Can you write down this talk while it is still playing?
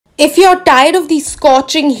If you're tired of the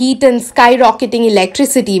scorching heat and skyrocketing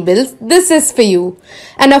electricity bills, this is for you.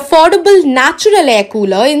 An affordable natural air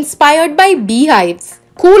cooler inspired by Beehives.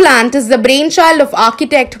 Coolant is the brainchild of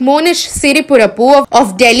architect Monish Siripurapu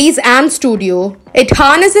of Delhi's Ant Studio. It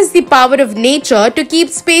harnesses the power of nature to keep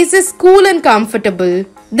spaces cool and comfortable.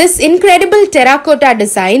 This incredible terracotta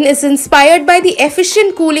design is inspired by the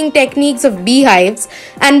efficient cooling techniques of Beehives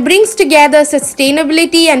and brings together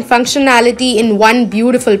sustainability and functionality in one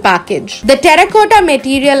beautiful package. The terracotta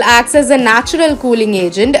material acts as a natural cooling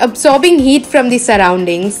agent, absorbing heat from the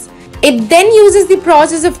surroundings. It then uses the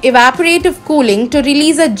process of evaporative cooling to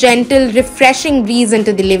release a gentle, refreshing breeze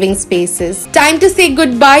into the living spaces. Time to say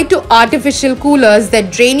goodbye to artificial coolers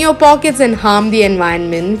that drain your pockets and harm the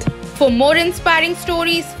environment. For more inspiring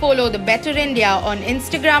stories, follow The Better India on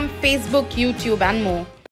Instagram, Facebook, YouTube and more.